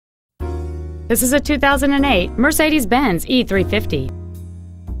This is a 2008 Mercedes-Benz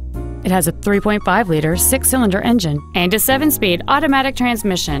E350. It has a 3.5-liter six-cylinder engine and a 7-speed automatic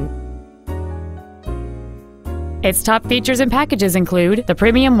transmission. Its top features and packages include the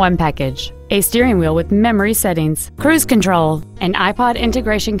Premium One package, a steering wheel with memory settings, cruise control, an iPod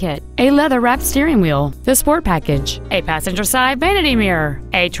integration kit, a leather-wrapped steering wheel, the Sport package, a passenger side vanity mirror,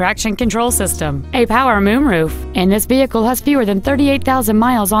 a traction control system, a power moonroof, and this vehicle has fewer than 38,000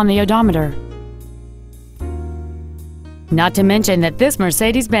 miles on the odometer. Not to mention that this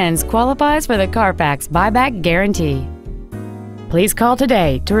Mercedes-Benz qualifies for the Carfax buyback guarantee. Please call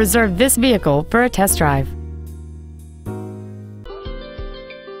today to reserve this vehicle for a test drive.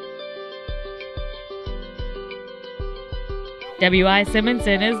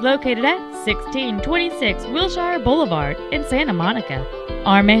 W.I.Simonson is located at 1626 Wilshire Boulevard in Santa Monica.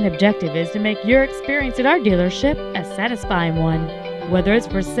 Our main objective is to make your experience at our dealership a satisfying one, whether it's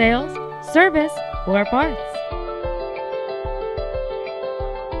for sales, service, or parts.